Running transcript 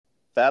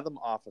Fathom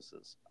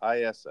offices,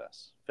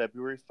 ISS,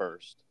 February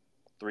 1st,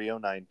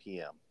 3:09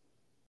 p.m.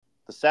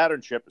 The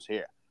Saturn ship is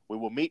here. We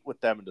will meet with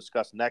them and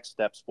discuss next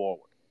steps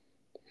forward.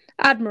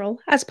 Admiral,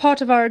 as part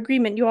of our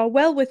agreement, you are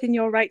well within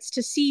your rights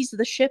to seize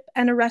the ship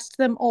and arrest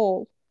them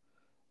all.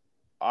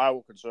 I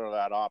will consider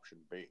that option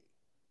B.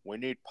 We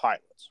need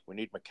pilots, we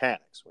need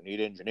mechanics, we need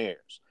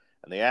engineers,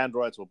 and the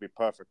androids will be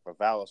perfect for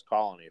Valis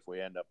Colony if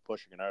we end up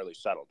pushing an early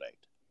settle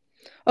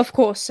date. Of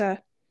course, sir.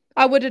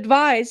 I would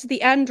advise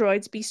the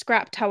androids be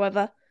scrapped,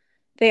 however.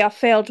 They are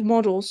failed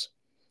models.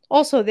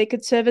 Also, they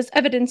could serve as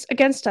evidence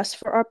against us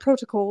for our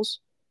protocols.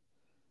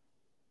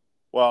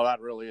 Well,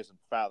 that really isn't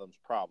Fathom's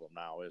problem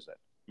now, is it?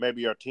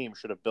 Maybe your team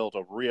should have built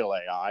a real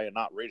AI and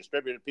not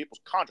redistributed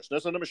people's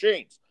consciousness into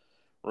machines.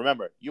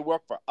 Remember, you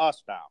work for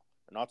us now,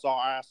 and that's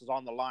our asses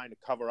on the line to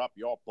cover up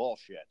your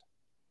bullshit.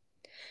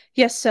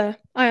 Yes, sir.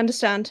 I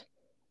understand.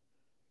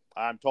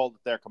 I'm told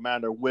that their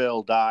commander,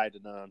 Will, died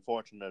in an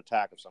unfortunate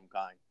attack of some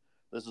kind.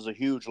 This is a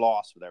huge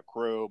loss for their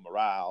crew,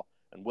 morale,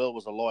 and Will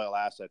was a loyal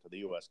asset to the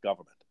U.S.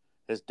 government.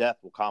 His death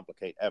will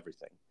complicate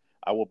everything.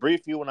 I will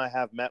brief you when I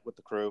have met with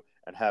the crew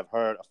and have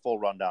heard a full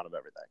rundown of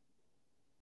everything.